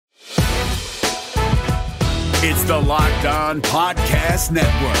It's the Locked On Podcast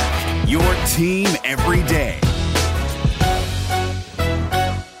Network, your team every day.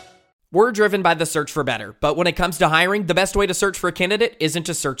 We're driven by the search for better, but when it comes to hiring, the best way to search for a candidate isn't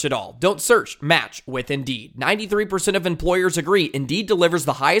to search at all. Don't search, match with Indeed. 93% of employers agree Indeed delivers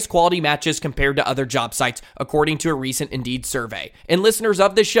the highest quality matches compared to other job sites, according to a recent Indeed survey. And listeners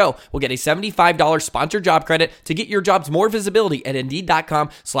of this show will get a $75 sponsored job credit to get your jobs more visibility at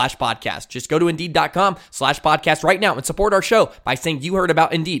Indeed.com/podcast. Just go to Indeed.com/podcast right now and support our show by saying you heard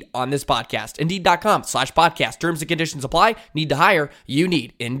about Indeed on this podcast. Indeed.com/podcast. Terms and conditions apply. Need to hire? You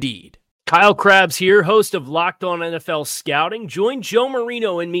need Indeed. Kyle Krabs here, host of Locked On NFL Scouting. Join Joe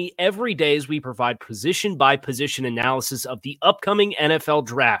Marino and me every day as we provide position-by-position analysis of the upcoming NFL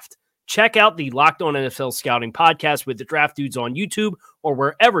Draft. Check out the Locked On NFL Scouting podcast with the Draft Dudes on YouTube or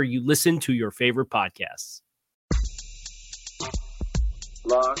wherever you listen to your favorite podcasts.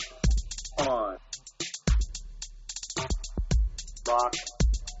 Locked On. Locked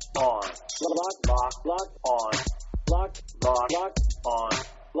On. Locked On. Locked On.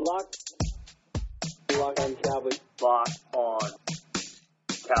 Locked on Cowboys. Locked on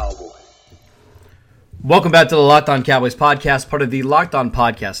Cowboys. Welcome back to the Locked On Cowboys podcast, part of the Locked On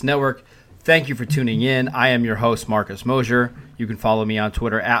Podcast Network. Thank you for tuning in. I am your host, Marcus Mosier. You can follow me on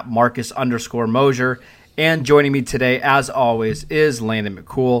Twitter at Marcus_Mosier. And joining me today, as always, is Landon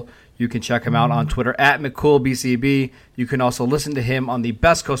McCool. You can check him out on Twitter at McCoolBCB. You can also listen to him on the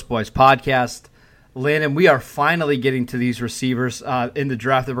Best Coast Boys podcast. Landon, we are finally getting to these receivers in the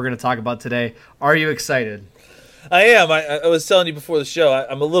draft that we're going to talk about today. Are you excited? I am. I was telling you before the show,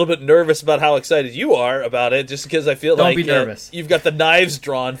 I'm a little bit nervous about how excited you are about it, just because I feel Don't like be nervous. You've got the knives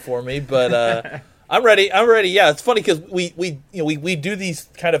drawn for me. But I'm ready. Yeah, it's funny because we do these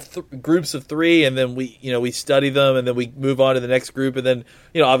kind of groups of three, and then we study them, and then we move on to the next group, and then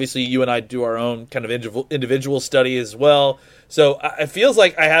obviously you and I do our own kind of individual study as well. So it feels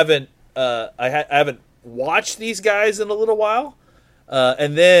like I haven't watched these guys in a little while,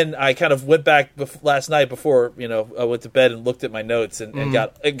 and then I kind of went back last night before I went to bed and looked at my notes and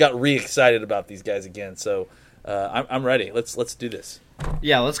got re-excited about these guys again. So I'm ready. Let's do this.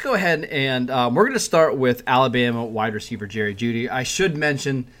 Yeah, let's go ahead and we're going to start with Alabama wide receiver Jerry Jeudy. I should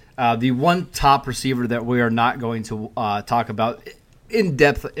mention the one top receiver that we are not going to talk about in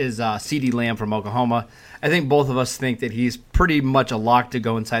depth is CeeDee Lamb from Oklahoma. I think both of us think that he's pretty much a lock to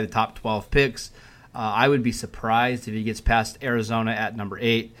go inside the top 12 picks. I would be surprised if he gets past Arizona at number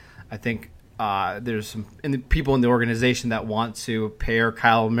 8. I think there's some people in the organization that want to pair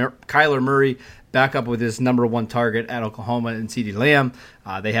Kyler Murray back up with his number 1 target at Oklahoma and CeeDee Lamb.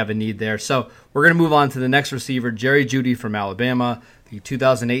 They have a need there. So we're going to move on to the next receiver, Jerry Jeudy from Alabama, the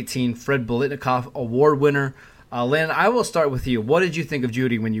 2018 Fred Biletnikoff Award winner. Landon, I will start with you. What did you think of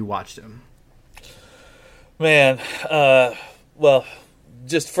Jeudy when you watched him? Man, well,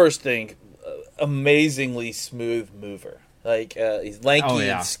 just first thing, amazingly smooth mover. Like he's lanky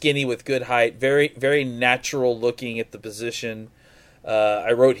and skinny with good height, very very natural looking at the position.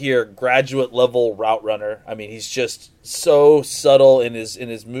 I wrote here graduate level route runner. I mean, he's just so subtle in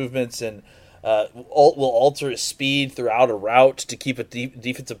his movements and will alter his speed throughout a route to keep a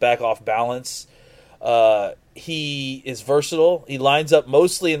defensive back off balance. He is versatile. He lines up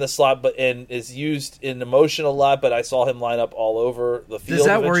mostly in the slot, and is used in the motion a lot. But I saw him line up all over the field. Does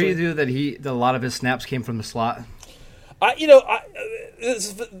that worry you that a lot of his snaps came from the slot?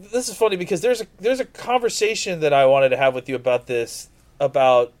 This is funny because there's a conversation that I wanted to have with you about this,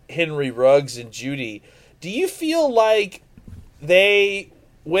 about Henry Ruggs and Jeudy. Do you feel like they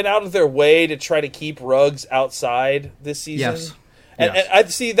went out of their way to try to keep Ruggs outside this season? Yes. And I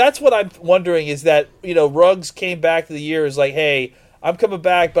see that's what I'm wondering is that Ruggs came back to the year is like, hey, I'm coming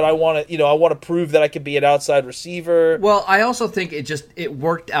back, but I want to prove that I can be an outside receiver. Well, I also think it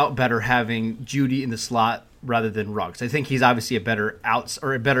worked out better having Jeudy in the slot rather than Ruggs. I think he's obviously a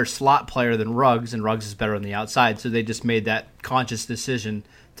better slot player than Ruggs, and Ruggs is better on the outside. So they just made that conscious decision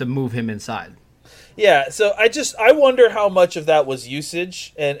to move him inside. Yeah, so I wonder how much of that was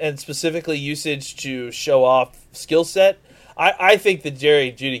usage and specifically usage to show off skill set. I think that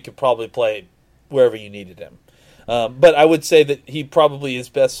Jerry Jeudy could probably play wherever you needed him. But I would say that he probably his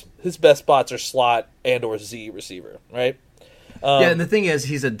best spots are slot and or Z receiver, right? And the thing is,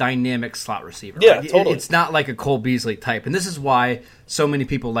 he's a dynamic slot receiver. Yeah, right? totally. It's not like a Cole Beasley type. And this is why so many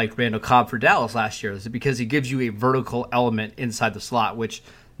people liked Randall Cobb for Dallas last year, is because he gives you a vertical element inside the slot, which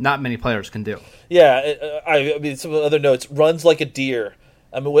not many players can do. Yeah, I mean, some other notes, runs like a deer.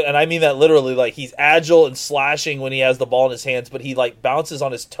 I mean, and I mean that literally. Like, he's agile and slashing when he has the ball in his hands, but he like bounces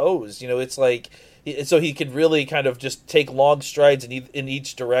on his toes. It's like so he can really kind of just take long strides in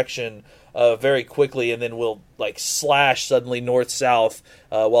each direction very quickly, and then will like slash suddenly north-south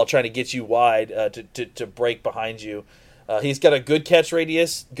while trying to get you wide to break behind you. He's got a good catch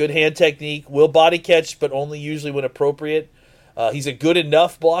radius, good hand technique, will body catch, but only usually when appropriate. He's a good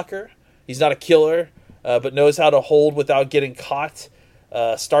enough blocker. He's not a killer, but knows how to hold without getting caught.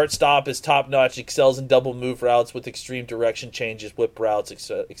 Start-stop is top-notch, excels in double move routes with extreme direction changes, whip routes,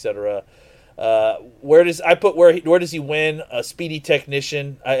 etc. Where does he win? A speedy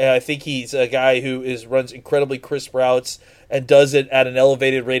technician. I think he's a guy who runs incredibly crisp routes and does it at an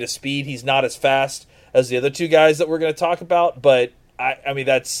elevated rate of speed. He's not as fast as the other two guys that we're going to talk about, but I mean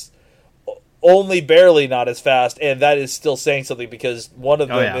that's only barely not as fast, and that is still saying something because one of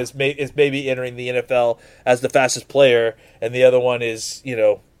them is maybe entering the NFL as the fastest player, and the other one is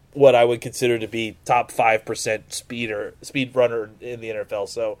what I would consider to be top 5% speed runner in the NFL.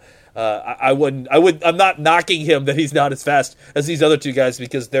 So I'm not knocking him that he's not as fast as these other two guys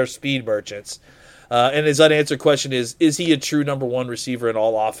because they're speed merchants. And his unanswered question is he a true number one receiver in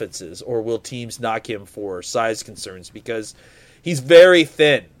all offenses, or will teams knock him for size concerns? Because he's very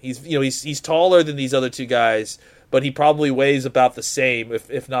thin. He's taller than these other two guys, but he probably weighs about the same,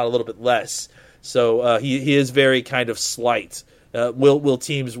 if not a little bit less. So he is very kind of slight. Will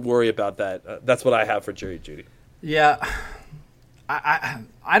teams worry about that? That's what I have for Jerry Jeudy. Yeah,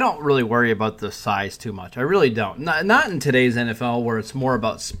 I don't really worry about the size too much. I really don't. Not in today's NFL where it's more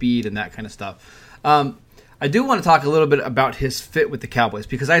about speed and that kind of stuff. I do want to talk a little bit about his fit with the Cowboys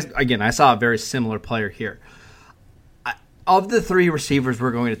because I saw a very similar player here. Of the three receivers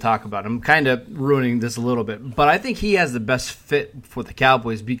we're going to talk about, I'm kind of ruining this a little bit, but I think he has the best fit for the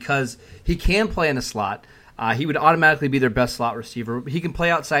Cowboys because he can play in the slot. He would automatically be their best slot receiver. He can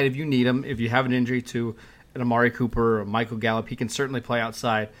play outside if you need him. If you have an injury to an Amari Cooper or Michael Gallup, he can certainly play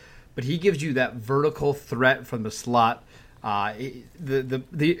outside. But he gives you that vertical threat from the slot. And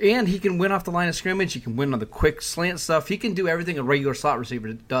he can win off the line of scrimmage. He can win on the quick slant stuff. He can do everything a regular slot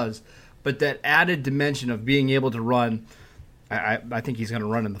receiver does. But that added dimension of being able to run, I think he's going to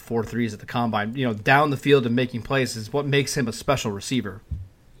run in the 4.3s at the combine. Down the field and making plays is what makes him a special receiver.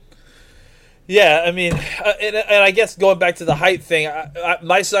 Yeah, I mean, and I guess going back to the height thing,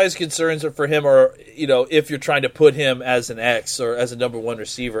 my size concerns for him are, if you're trying to put him as an X or as a number one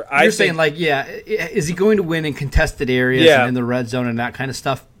receiver. You're saying, is he going to win in contested areas and in the red zone and that kind of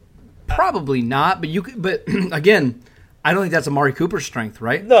stuff? Probably not, but again, I don't think that's Amari Cooper's strength,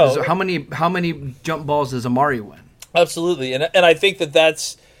 right? No. So how many jump balls does Amari win? Absolutely, and I think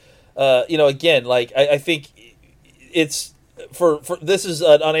that's, again, I think it's. For this is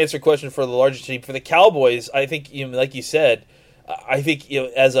an unanswered question for the larger team. For the Cowboys, I think like you said, I think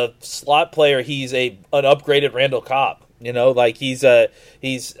as a slot player, he's an upgraded Randall Cobb. He's a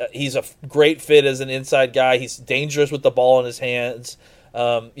great fit as an inside guy. He's dangerous with the ball in his hands.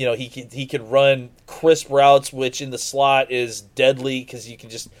 He can run crisp routes, which in the slot is deadly because you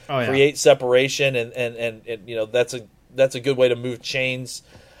can just create separation and that's a good way to move chains.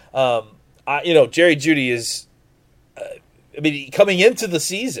 Jerry Jeudy is. Coming into the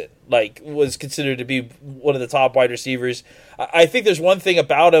season, was considered to be one of the top wide receivers. I think there's one thing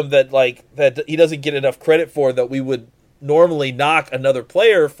about him that he doesn't get enough credit for that we would normally knock another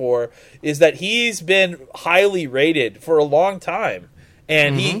player for, is that he's been highly rated for a long time,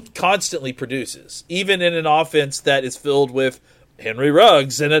 and he constantly produces, even in an offense that is filled with Henry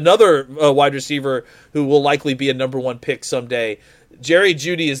Ruggs and another wide receiver who will likely be a number one pick someday. Jerry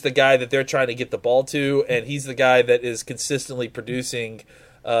Jeudy is the guy that they're trying to get the ball to, and he's the guy that is consistently producing,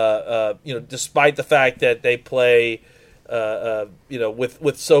 despite the fact that they play,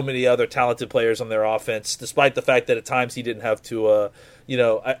 with so many other talented players on their offense, despite the fact that at times he didn't have to,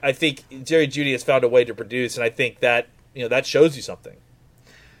 I think Jerry Jeudy has found a way to produce, and I think that, that shows you something.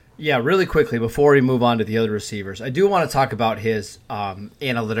 Yeah, really quickly, before we move on to the other receivers, I do want to talk about his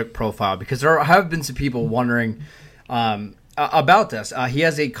analytic profile, because there have been some people wondering about this. He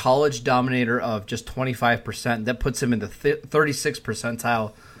has a college dominator of just 25%. That puts him in the 36th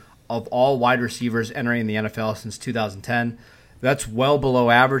percentile of all wide receivers entering the NFL since 2010. That's well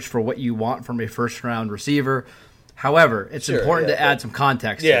below average for what you want from a first-round receiver. However, it's important to add some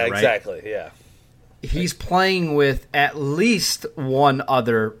context here, right? Exactly, yeah. He's playing with at least one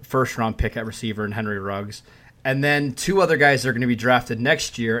other first-round pick at receiver in Henry Ruggs, and then two other guys that are going to be drafted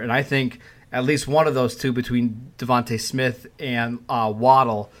next year, and I think at least one of those two, between Devontae Smith and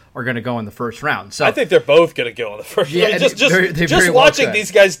Waddle, are going to go in the first round. So I think they're both going to go in the first round. Just watching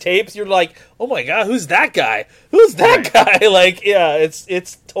these guys' tapes, you're like, oh my God, who's that guy? Who's that guy?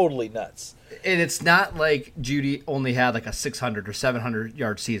 It's totally nuts. And it's not like Jeudy only had like a 600 or 700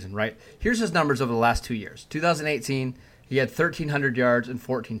 yard season, right? Here's his numbers over the last 2 years. 2018, he had 1,300 yards and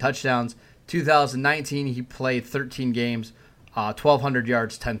 14 touchdowns. 2019, he played 13 games, 1,200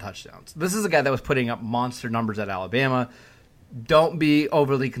 yards, 10 touchdowns. This is a guy that was putting up monster numbers at Alabama. Don't be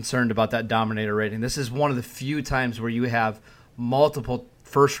overly concerned about that dominator rating. This is one of the few times where you have multiple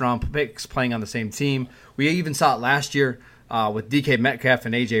first-round picks playing on the same team. We even saw it last year with DK Metcalf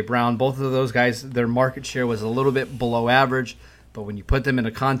and A.J. Brown. Both of those guys, their market share was a little bit below average, but when you put them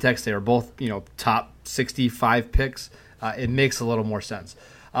into context, they are both top 65 picks. It makes a little more sense.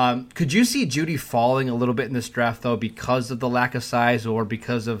 Could you see Jeudy falling a little bit in this draft, though, because of the lack of size or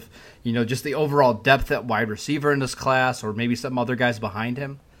because of just the overall depth at wide receiver in this class, or maybe some other guys behind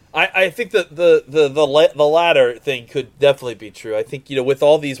him? I think that the latter thing could definitely be true. I think with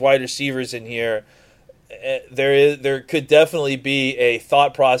all these wide receivers in here, there could definitely be a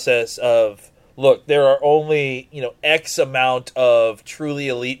thought process of, look, there are only X amount of truly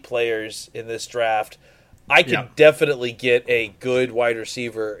elite players in this draft. I can definitely get a good wide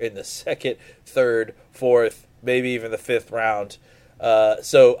receiver in the second, third, fourth, maybe even the fifth round.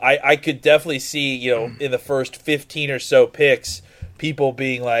 So I could definitely see in the first 15 or so picks, people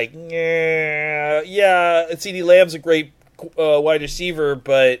being like, yeah, CeeDee Lamb's a great wide receiver,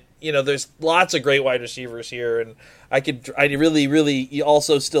 but there's lots of great wide receivers here, and I really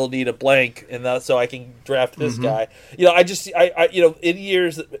also still need a blank, and so I can draft this guy. In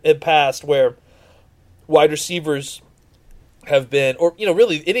years that have passed where wide receivers have been, or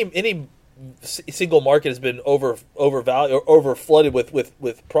really any single market has been overvalued or over flooded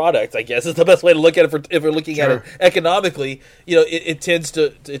with products, I guess is the best way to look at it. If we're looking at it economically, it tends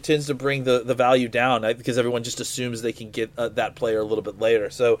to bring the value down, because everyone just assumes they can get that player a little bit later.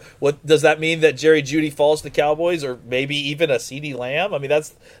 So what does that mean, that Jerry Jeudy falls to the Cowboys, or maybe even a CeeDee Lamb? I mean,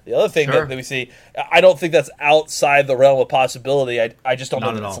 that's the other thing that we see. I don't think that's outside the realm of possibility. I just don't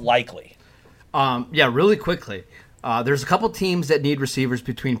know that it's likely. Really quickly. There's a couple teams that need receivers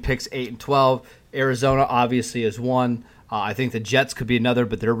between picks 8 and 12. Arizona obviously is one. I think the Jets could be another,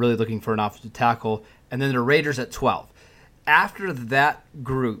 but they're really looking for an offensive tackle. And then the Raiders at 12. After that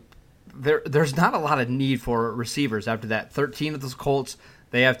group, there's not a lot of need for receivers. After that, 13 of those Colts,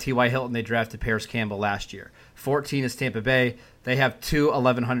 they have T.Y. Hilton. They drafted Paris Campbell last year. 14 is Tampa Bay. They have two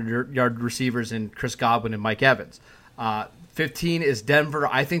 1,100-yard receivers in Chris Godwin and Mike Evans. 15 is Denver.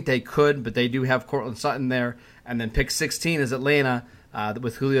 I think they could, but they do have Cortland Sutton there. And then pick 16 is Atlanta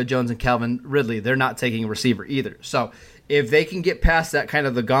with Julio Jones and Calvin Ridley. They're not taking a receiver either. So if they can get past that kind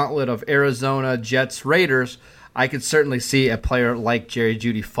of the gauntlet of Arizona, Jets, Raiders, I could certainly see a player like Jerry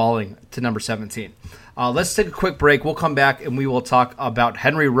Jeudy falling to number 17. Let's take a quick break. We'll come back and we will talk about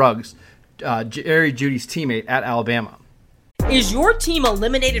Henry Ruggs, Jerry Jeudy's teammate at Alabama. Is your team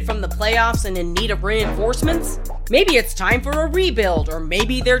eliminated from the playoffs and in need of reinforcements? Maybe it's time for a rebuild, or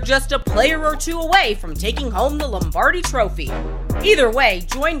maybe they're just a player or two away from taking home the Lombardi Trophy. Either way,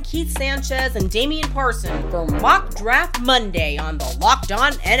 join Keith Sanchez and Damian Parson for Mock Draft Monday on the Locked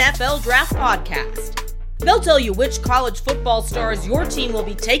On NFL Draft Podcast. They'll tell you which college football stars your team will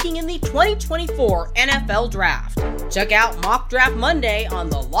be taking in the 2024 NFL Draft. Check out Mock Draft Monday on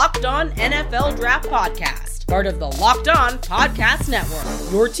the Locked On NFL Draft Podcast, part of the Locked On Podcast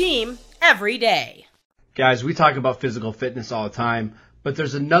Network. Your team every day. Guys, we talk about physical fitness all the time, but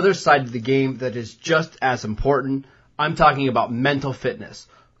there's another side of the game that is just as important. I'm talking about mental fitness.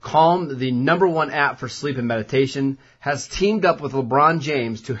 Calm, the #1 app for sleep and meditation, has teamed up with LeBron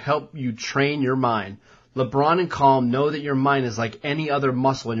James to help you train your mind. LeBron and Calm know that your mind is like any other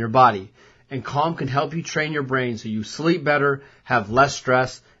muscle in your body, and Calm can help you train your brain so you sleep better, have less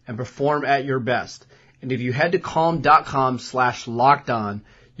stress, and perform at your best. And if you head to calm.com/lockedon,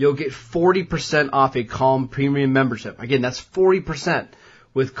 you'll get 40% off a Calm premium membership. Again, that's 40%.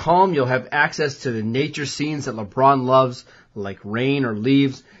 With Calm, you'll have access to the nature scenes that LeBron loves, like rain or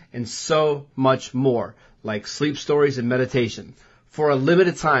leaves, and so much more, like sleep stories and meditation. For a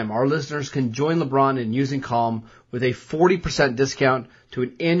limited time, our listeners can join LeBron in using Calm with a 40% discount to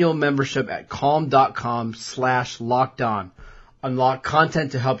an annual membership at calm.com/lockedon. Unlock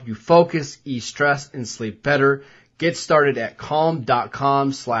content to help you focus, ease stress, and sleep better. Get started at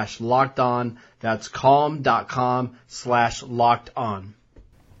calm.com/lockedon. That's calm.com/lockedon.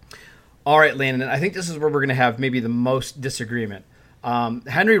 All right, Landon, I think this is where we're going to have maybe the most disagreement.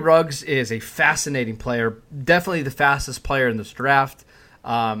 Henry Ruggs is a fascinating player, definitely the fastest player in this draft.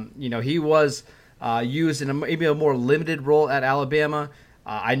 He was used in maybe a more limited role at Alabama.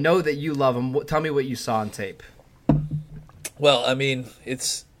 I know that you love him. Tell me what you saw on tape. Well, I mean,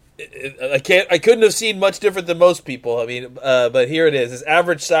 it's I couldn't have seen much different than most people. I mean, but here it is. His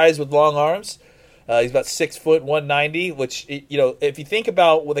average size with long arms, he's about 6 foot 190. Which, you know, if you think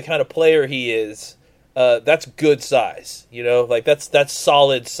about what the kind of player he is, that's good size. You know, like that's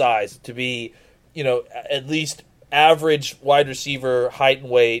solid size to be, you know, at least average wide receiver height and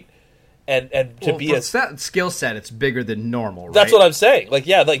weight. And to be a skill set, it's bigger than normal. Right? That's what I'm saying. Like,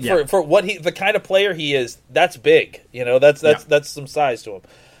 yeah, like for what the kind of player he is, that's big. You know, that's some size to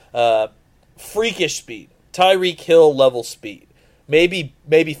him. Freakish speed, Tyreek Hill level speed, maybe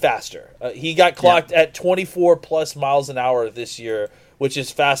faster. He got clocked at 24 plus miles an hour this year, which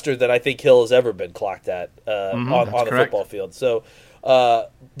is faster than I think Hill has ever been clocked at on the football field. So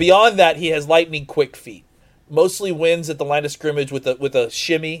beyond that, he has lightning quick feet. Mostly wins at the line of scrimmage with a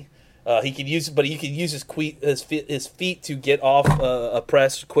shimmy. He can use his feet to get off a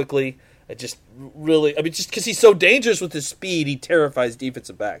press quickly. It just really, I mean, just because he's so dangerous with his speed, he terrifies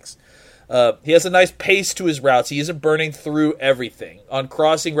defensive backs. He has a nice pace to his routes. He isn't burning through everything. On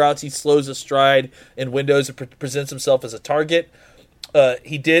crossing routes, he slows his stride in windows and presents himself as a target. I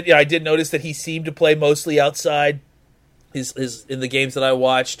did notice that he seemed to play mostly outside. His in the games that I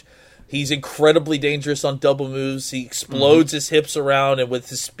watched. He's incredibly dangerous on double moves. He explodes his hips around, and with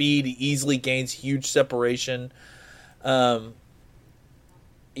his speed, he easily gains huge separation.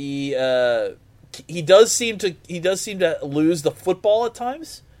 He does seem to lose the football at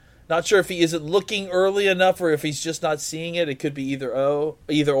times. Not sure if he isn't looking early enough or if he's just not seeing it. It could be either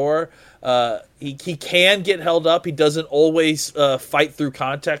or. He can get held up. He doesn't always fight through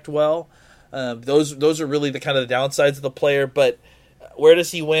contact well. Those are really the kind of the downsides of the player, but. Where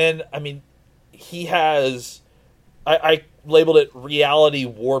does he win? I mean, he has. I labeled it reality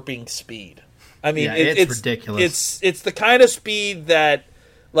warping speed. I mean, it's ridiculous. It's the kind of speed that,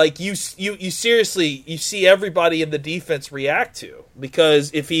 like, you seriously see everybody in the defense react to, because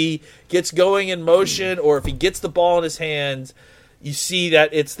if he gets going in motion or if he gets the ball in his hands, you see that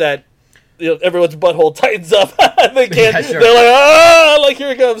it's that. You know, everyone's butthole tightens up. They're like, like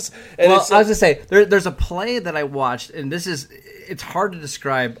here it comes. And I was gonna say there's a play that I watched, and it's hard to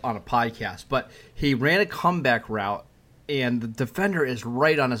describe on a podcast, but he ran a comeback route, and the defender is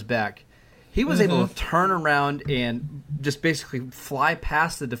right on his back. He was able to turn around and just basically fly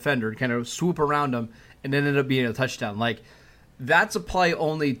past the defender, kind of swoop around him, and ended up being a touchdown. Like, that's a play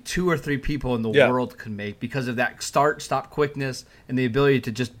only 2 or 3 people in the world could make because of that start-stop quickness and the ability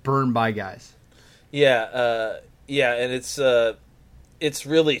to just burn by guys. And it's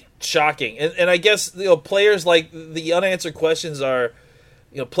really shocking. And I guess, you know, players like the unanswered questions are,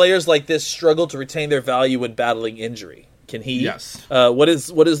 you know, players like this struggle to retain their value when battling injury. Can he? Yes. What is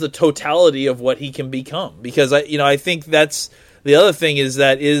the totality of what he can become? Because I think that's the other thing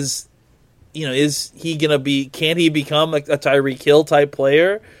is he gonna be? Can he become a Tyreek Hill type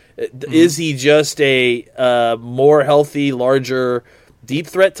player? Is he just a more healthy, larger, deep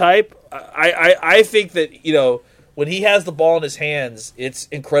threat type? I think that, you know, when he has the ball in his hands, it's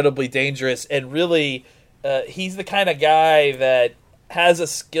incredibly dangerous, and really, he's the kind of guy that has a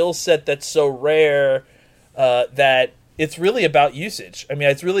skill set that's so rare that it's really about usage. I mean,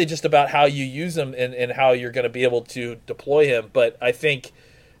 it's really just about how you use him and how you're going to be able to deploy him. But I think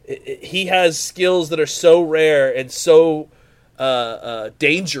he has skills that are so rare and so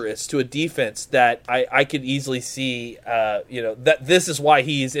dangerous to a defense that I could easily see, that this is why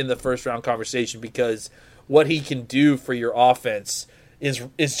he's in the first round conversation, because what he can do for your offense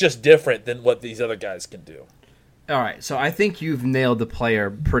is just different than what these other guys can do. All right, so I think you've nailed the player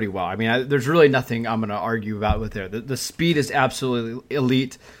pretty well. I mean, there's really nothing I'm going to argue about with there. The speed is absolutely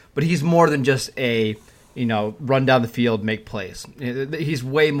elite, but he's more than just a, run down the field, make plays. He's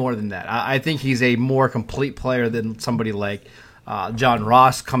way more than that. I think he's a more complete player than somebody like John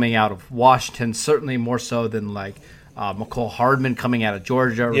Ross coming out of Washington, certainly more so than like McCole Hardman coming out of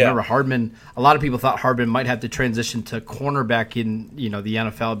Georgia. Remember Hardman, a lot of people thought Hardman might have to transition to cornerback in the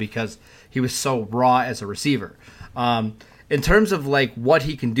NFL because he was so raw as a receiver. In terms of like what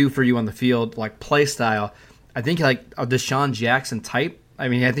he can do for you on the field, like play style, I think like a Deshaun Jackson type. I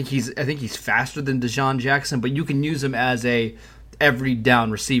mean, I think he's faster than Deshaun Jackson, but you can use him as a every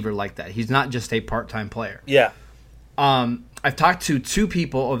down receiver like that. He's not just a part-time player. Yeah. I've talked to 2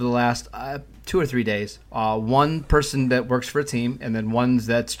 people over the last 2 or 3 days. One person that works for a team, and then one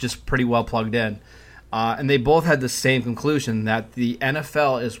that's just pretty well plugged in. And they both had the same conclusion, that the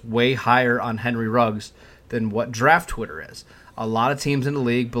NFL is way higher on Henry Ruggs than what draft Twitter is. A lot of teams in the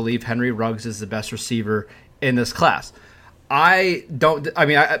league believe Henry Ruggs is the best receiver in this class. I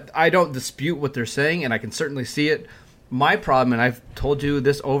don't dispute what they're saying, and I can certainly see it. My problem, and I've told you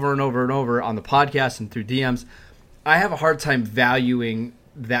this over and over and over on the podcast and through DMs, I have a hard time valuing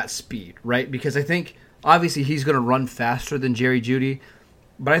that speed, right? Because I think obviously he's going to run faster than Jerry Jeudy,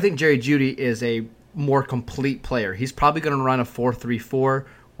 but I think Jerry Jeudy is a more complete player. He's probably going to run a 4.34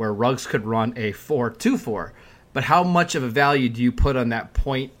 where Ruggs could run a 4.24. But how much of a value do you put on that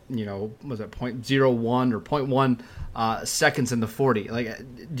point, was it 0.01 or 0.1 seconds in the 40?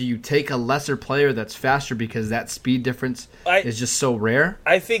 Like, do you take a lesser player that's faster because that speed difference is just so rare?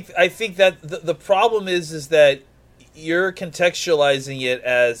 I think that the problem is that you're contextualizing it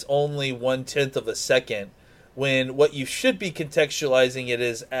as only 1/10 of a second, when what you should be contextualizing it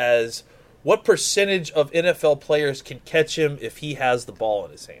is as what percentage of NFL players can catch him if he has the ball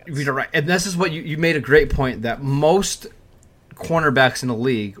in his hands. You're right. And this is what you made a great point, that most cornerbacks in the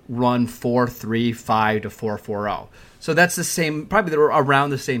league run 4.35 to 4.40. So that's the same, probably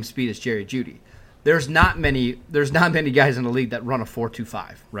around the same speed as Jerry Jeudy. There's not many guys in the league that run a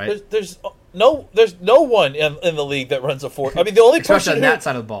 4.25, right? There's no one in the league that runs a 4. I mean, the only person on that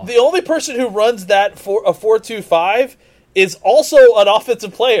side of the ball. The only person who runs that for a 4.25 is also an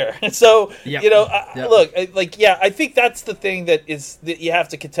offensive player. So, yep. Look, I think that's the thing that you have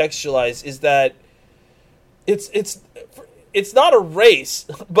to contextualize, is that it's not a race,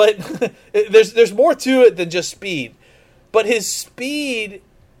 but there's more to it than just speed. But his speed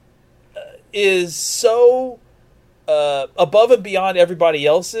is so above and beyond everybody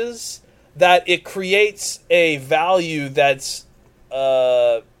else's that it creates a value that's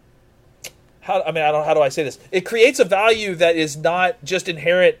how do I say this? It creates a value that is not just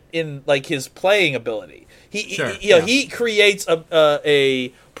inherent in like his playing ability. He creates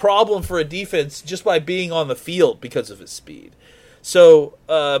a problem for a defense just by being on the field because of his speed. So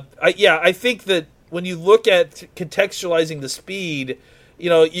I think that when you look at contextualizing the speed,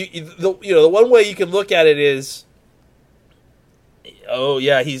 the one way you can look at it is, oh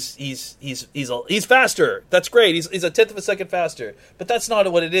yeah, he's faster. That's great. He's a 1/10 of a second faster. But that's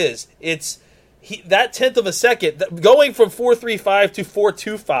not what it is. It's that 1/10 of a second, going from 4.35 to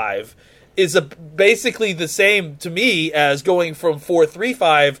 4.25 is basically the same to me as going from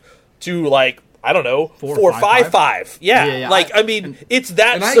 4.35 to 4.55. Yeah. It's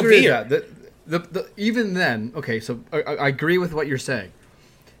that and I severe. Agree with that. Even then, okay, so I agree with what you're saying.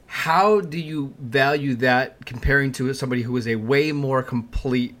 How do you value that comparing to somebody who is a way more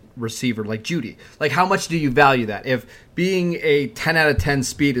complete receiver like Jeudy? Like, how much do you value that? If being a 10 out of 10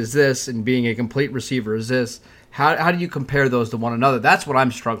 speed is this and being a complete receiver is this, how do you compare those to one another? That's what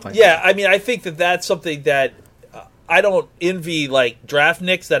I'm struggling with. I mean, I think that's something that I don't envy, like draft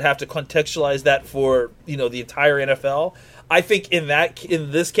nicks that have to contextualize that for the entire NFL. I think in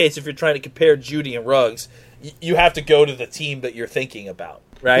this case, if you're trying to compare Jeudy and Ruggs, you have to go to the team that you're thinking about.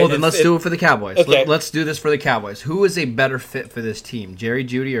 Right? Well, then let's do it for the Cowboys. Okay. Let's do this for the Cowboys. Who is a better fit for this team, Jerry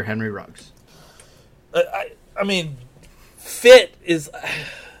Jeudy or Henry Ruggs? I mean, fit is.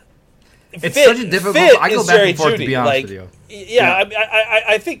 It's such a difficult. I go back and forth, to be honest with you. Yeah. I mean,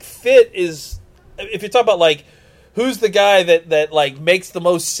 I think fit is, if you're talking about who's the guy that makes the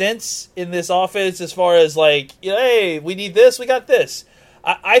most sense in this offense as far as hey, we need this, we got this.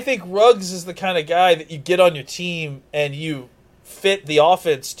 I think Ruggs is the kind of guy that you get on your team and you fit the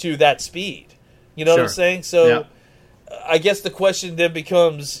offense to that speed. You know what I'm saying? So I guess the question then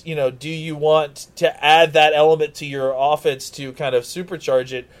becomes, do you want to add that element to your offense to kind of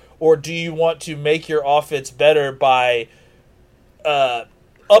supercharge it, or do you want to make your offense better by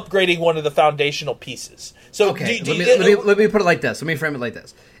upgrading one of the foundational pieces? So okay, let me put it like this. Let me frame it like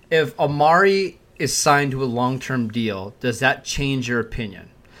this. If Amari is signed to a long-term deal, does that change your opinion?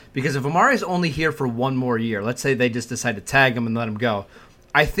 Because if Amari's only here for one more year, let's say they just decide to tag him and let him go,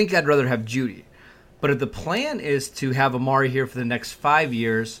 I think I'd rather have Jeudy. But if the plan is to have Amari here for the next 5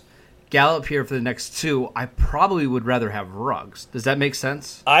 years, Gallup here for the next 2, I probably would rather have Ruggs. Does that make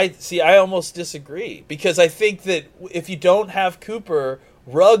sense? I almost disagree, because I think that if you don't have Cooper,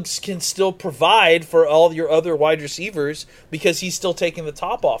 Ruggs can still provide for all your other wide receivers because he's still taking the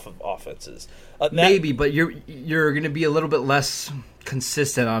top off of offenses. Maybe, but you're going to be a little bit less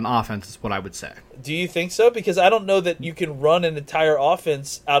consistent on offense is what I would say. Do you think so? Because I don't know that you can run an entire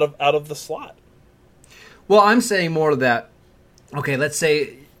offense out of the slot. Well, I'm saying more that, okay, let's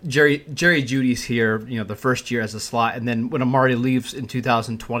say Jerry Jeudy's here, the first year as a slot, and then when Amari leaves in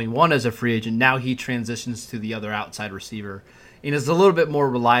 2021 as a free agent, now he transitions to the other outside receiver and is a little bit more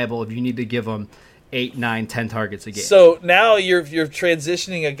reliable if you need to give him 8, 9, 10 targets a game. So now you're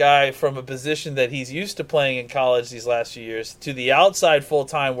transitioning a guy from a position that he's used to playing in college these last few years to the outside full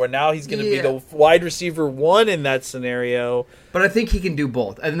time, where now he's going to be the wide receiver 1 in that scenario. But I think he can do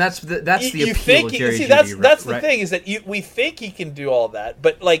both, and that's the appeal of Jerry Jeudy. That's the thing, is that we think he can do all that,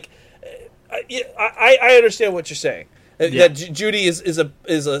 but I understand what you're saying. That Jeudy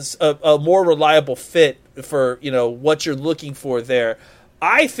is a more reliable fit for what you're looking for there.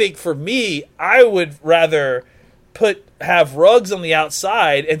 I think for me, I would rather have Ruggs on the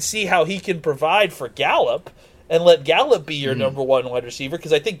outside and see how he can provide for Gallup, and let Gallup be your number one wide receiver,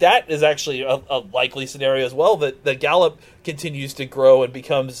 because I think that is actually a likely scenario as well, that Gallup continues to grow and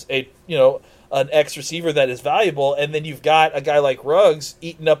becomes an X receiver that is valuable, and then you've got a guy like Ruggs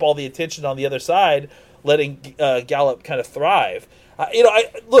eating up all the attention on the other side, letting Gallup kind of thrive.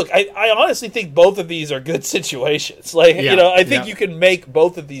 I honestly think both of these are good situations. I think you can make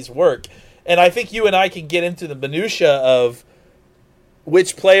both of these work. And I think you and I can get into the minutia of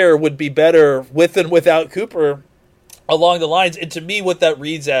which player would be better with and without Cooper along the lines. And to me, what that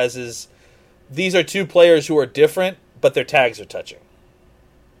reads as is these are two players who are different, but their tags are touching.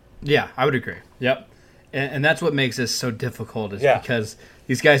 Yeah, I would agree. Yep. And that's what makes this so difficult because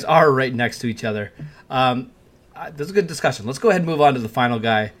these guys are right next to each other. This is a good discussion. Let's go ahead and move on to the final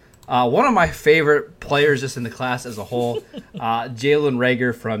guy. One of my favorite players just in the class as a whole, Jalen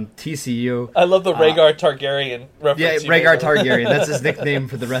Reagor from TCU. I love the Reagor Targaryen reference. Yeah, Reagor Targaryen. That's his nickname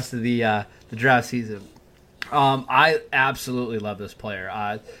for the rest of the draft season. I absolutely love this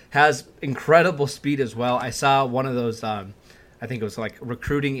player. Has incredible speed as well. I saw one of those, I think it was like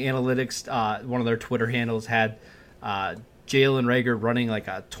recruiting analytics, one of their Twitter handles had Jalen Reagor running like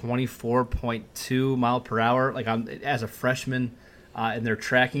a 24.2 mile per hour, as a freshman. In their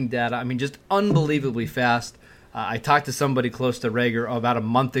tracking data. I mean, just unbelievably fast. I talked to somebody close to Reagor about a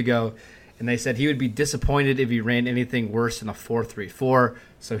month ago, and they said he would be disappointed if he ran anything worse than a 4.34.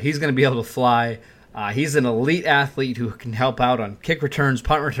 So he's going to be able to fly. He's an elite athlete who can help out on kick returns,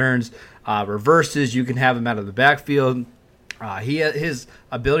 punt returns, reverses. You can have him out of the backfield. His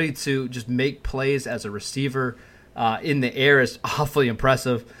ability to just make plays as a receiver in the air is awfully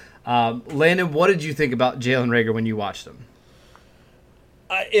impressive. Landon, what did you think about Jalen Reagor when you watched him?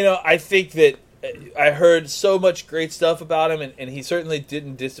 I think that I heard so much great stuff about him, and he certainly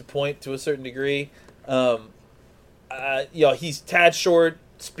didn't disappoint to a certain degree. He's tad short,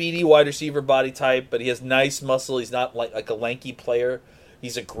 speedy wide receiver body type, but he has nice muscle. He's not like a lanky player.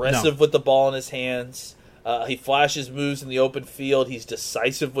 He's aggressive with the ball in his hands. He flashes moves in the open field. He's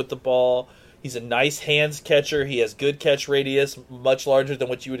decisive with the ball. He's a nice hands catcher. He has good catch radius, much larger than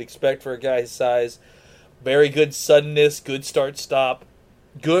what you would expect for a guy his size. Very good suddenness, good start-stop.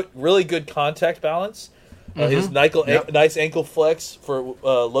 Really good contact balance. His nice ankle flex for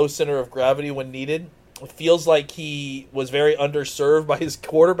low center of gravity when needed. It feels like he was very underserved by his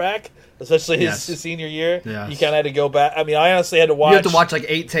quarterback, especially his senior year. Yes. You kind of had to go back. I mean, I honestly had to watch. You have to watch like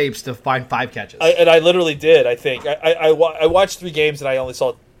 8 tapes to find 5 catches. I literally did, I think. I watched 3 games and I only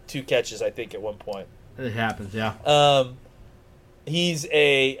saw 2 catches, I think, at one point. It happens, yeah.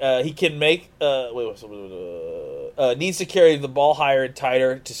 He can make needs to carry the ball higher and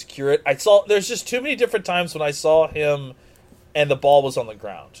tighter to secure it. There's just too many different times when I saw him and the ball was on the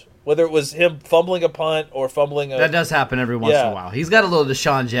ground. Whether it was him fumbling a punt or fumbling that does happen every once in a while. He's got a little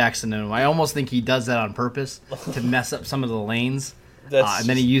Deshaun Jackson in him. I almost think he does that on purpose to mess up some of the lanes. And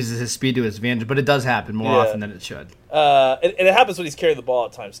then he uses his speed to his advantage, but it does happen more often than it should. And it happens when he's carrying the ball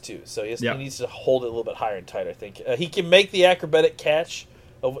at times too. So he needs to hold it a little bit higher and tighter, I think. He can make the acrobatic catch,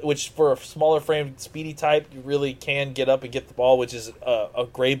 which for a smaller frame, speedy type, you really can get up and get the ball, which is a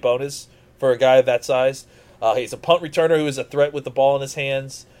great bonus for a guy of that size. He's a punt returner who is a threat with the ball in his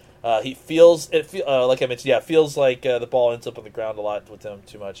hands. He feels like I mentioned, feels like the ball ends up on the ground a lot with him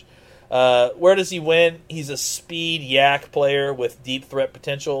too much. Where does he win? He's a speed yak player with deep threat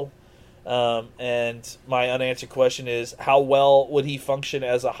potential. And my unanswered question is, how well would he function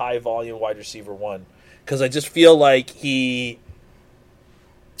as a high volume wide receiver 1? Because I just feel like he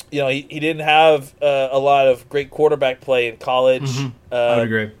didn't have a lot of great quarterback play in college. I would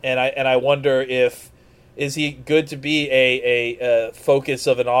agree. And I wonder is he good to be a focus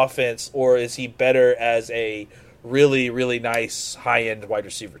of an offense, or is he better as a really, really nice high-end wide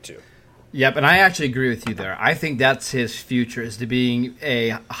receiver too? Yep, and I actually agree with you there. I think that's his future, is to being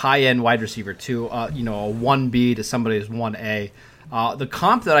a high-end wide receiver too, a 1B to somebody who's 1A. The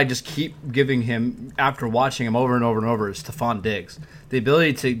comp that I just keep giving him after watching him over and over and over is Stephon Diggs. The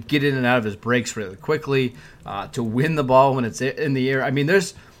ability to get in and out of his breaks really quickly, to win the ball when it's in the air. I mean,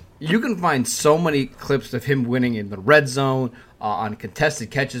 you can find so many clips of him winning in the red zone, on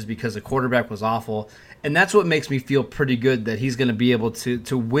contested catches because the quarterback was awful. And that's what makes me feel pretty good that he's going to be able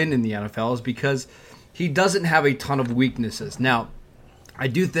to win in the NFL, is because he doesn't have a ton of weaknesses. Now, I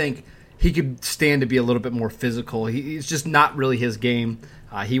do think he could stand to be a little bit more physical. He's just not really his game.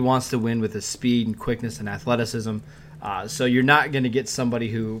 He wants to win with his speed and quickness and athleticism. So you're not going to get somebody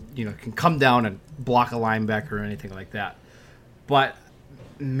who can come down and block a linebacker or anything like that. But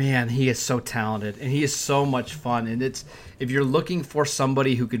man, he is so talented and he is so much fun. And if you're looking for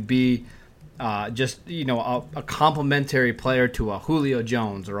somebody who could be just a complementary player to a Julio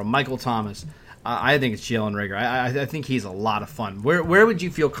Jones or a Michael Thomas, I think it's Jalen Reagor. I think he's a lot of fun. Where would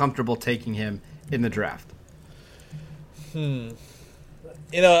you feel comfortable taking him in the draft?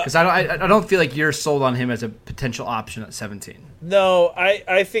 Because I don't feel like you're sold on him as a potential option at 17. No,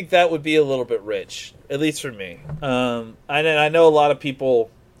 I think that would be a little bit rich, at least for me. I know a lot of people.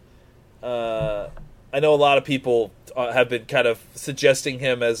 Have been kind of suggesting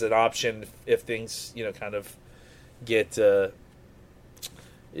him as an option if things kind of get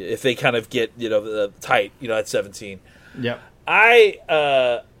if they kind of get tight at 17. Yeah.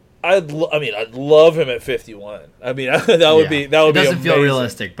 I'd love him at 51. I mean, that would be It doesn't amazing. feel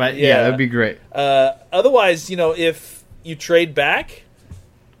realistic, but yeah, that would be great. Otherwise, if you trade back,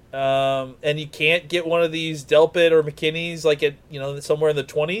 and you can't get one of these Delpit or McKinney's like at somewhere in the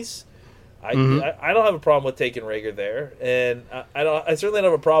 20s, I don't have a problem with taking Reagor there, and I certainly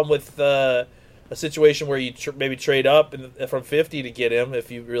don't have a problem with a situation where you maybe trade up from 50 to get him if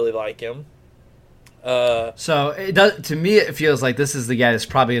you really like him. So it does, to me, it feels like this is the guy that's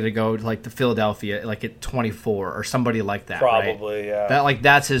probably going to go like to Philadelphia, like at 24 or somebody like that. Probably, right? Yeah.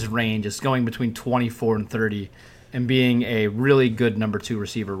 That's his range. It's going between 24 and 30, and being a really good number 2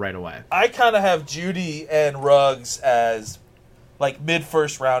 receiver right away. I kind of have Jeudy and Ruggs as like mid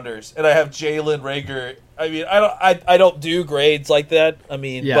first rounders, and I have Jalen, Reagor. I mean, I don't do grades like that. I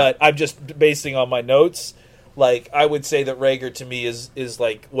mean, but I'm just basing on my notes. Like, I would say that Reagor to me is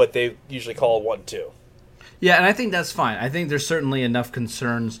like what they usually call a 1-2. Yeah, and I think that's fine. I think there's certainly enough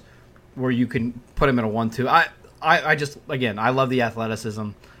concerns where you can put him in a 1-2. I just, again, I love the athleticism.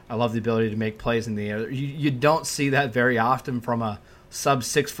 I love the ability to make plays in the air. You don't see that very often from a sub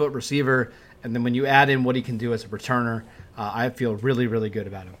 6 foot receiver. And then when you add in what he can do as a returner, I feel really, really good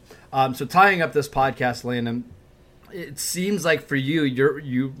about him. So tying up this podcast, Landon, it seems like for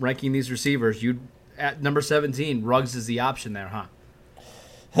you ranking these receivers, at number 17, Ruggs is the option there, huh?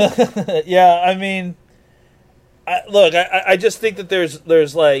 Yeah, I mean, I just think that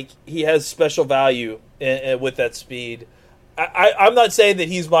there's like he has special value with that speed. I'm not saying that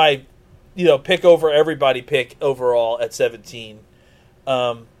he's my pick over everybody pick overall at 17,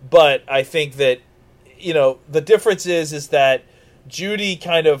 but I think that the difference is that Jeudy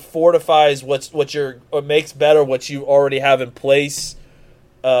kind of fortifies what makes better what you already have in place.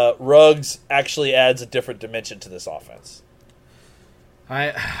 Ruggs actually adds a different dimension to this offense.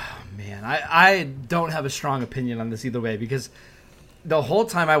 I don't have a strong opinion on this either way, because the whole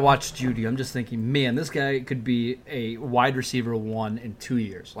time I watched Jeudy, I'm just thinking, man, this guy could be a wide receiver 1 in 2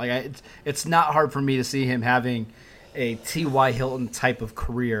 years. Like, it's not hard for me to see him having a T.Y. Hilton type of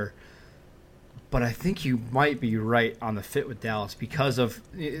career. But I think you might be right on the fit with Dallas, because of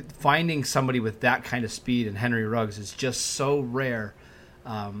finding somebody with that kind of speed, and Henry Ruggs is just so rare.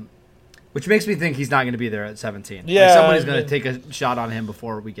 Which makes me think he's not going to be there at 17. Yeah, like somebody's going to take a shot on him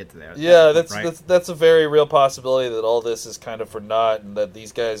before we get to there. Yeah, that's a very real possibility that all this is kind of for naught, and that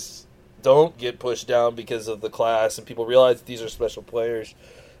these guys don't get pushed down because of the class, and people realize that these are special players,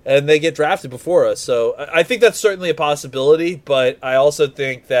 and they get drafted before us. So I think that's certainly a possibility, but I also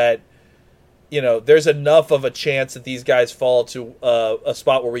think that there's enough of a chance that these guys fall to a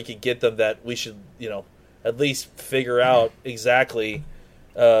spot where we could get them that we should at least figure out exactly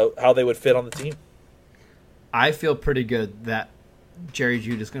how they would fit on the team. I feel pretty good that Jerry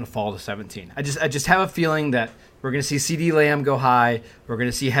Jeudy is going to fall to 17. I just have a feeling that we're going to see CeeDee Lamb go high. We're going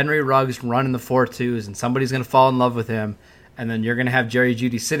to see Henry Ruggs run in the 4.2s, and somebody's going to fall in love with him. And then you're going to have Jerry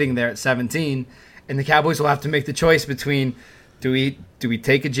Jeudy sitting there at 17, and the Cowboys will have to make the choice between do we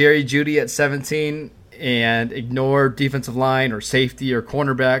take a Jerry Jeudy at 17 and ignore defensive line or safety or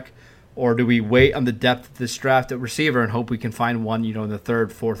cornerback, or do we wait on the depth of this draft at receiver and hope we can find one, in the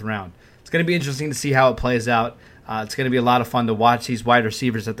 3rd, 4th round? It's going to be interesting to see how it plays out. It's going to be a lot of fun to watch these wide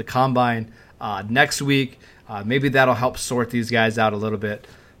receivers at the Combine next week. Maybe that'll help sort these guys out a little bit.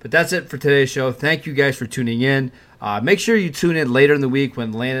 But that's it for today's show. Thank you guys for tuning in. Make sure you tune in later in the week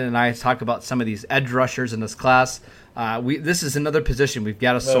when Landon and I talk about some of these edge rushers in this class. This is another position we've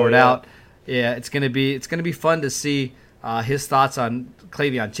got to sort out. Yeah, it's gonna be fun to see his thoughts on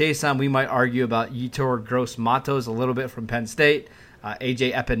Clavion Chason. We might argue about Yetur Gross-Matos a little bit from Penn State,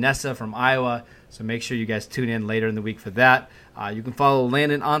 AJ Epinesa from Iowa. So make sure you guys tune in later in the week for that. You can follow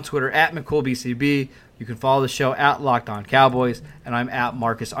Landon on Twitter at McCoolBCB. You can follow the show at Locked On Cowboys, and I'm at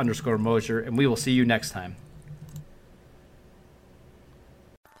Marcus_Mosher, and we will see you next time.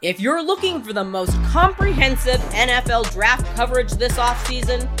 If you're looking for the most comprehensive NFL draft coverage this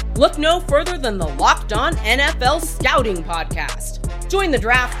offseason, look no further than the Locked On NFL Scouting Podcast. Join the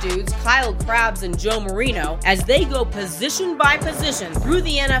draft dudes, Kyle Krabs and Joe Marino, as they go position by position through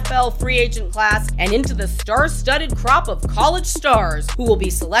the NFL free agent class and into the star-studded crop of college stars who will be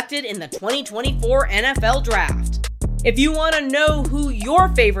selected in the 2024 NFL Draft. If you want to know who your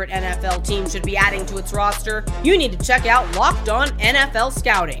favorite NFL team should be adding to its roster, you need to check out Locked On NFL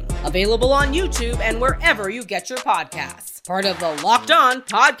Scouting, available on YouTube and wherever you get your podcasts. Part of the Locked On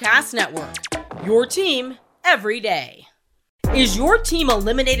Podcast Network. Your team every day. Is your team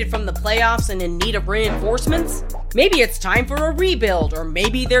eliminated from the playoffs and in need of reinforcements? Maybe it's time for a rebuild, or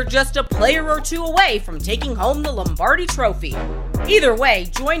maybe they're just a player or two away from taking home the Lombardi Trophy. Either way,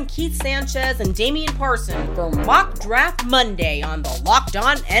 join Keith Sanchez and Damian Parson for Mock Draft Monday on the Locked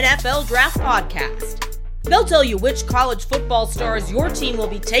On NFL Draft Podcast. They'll tell you which college football stars your team will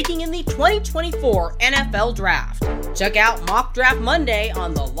be taking in the 2024 NFL Draft. Check out Mock Draft Monday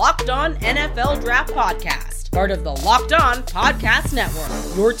on the Locked On NFL Draft Podcast, part of the Locked On Podcast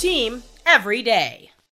Network. Your team every day.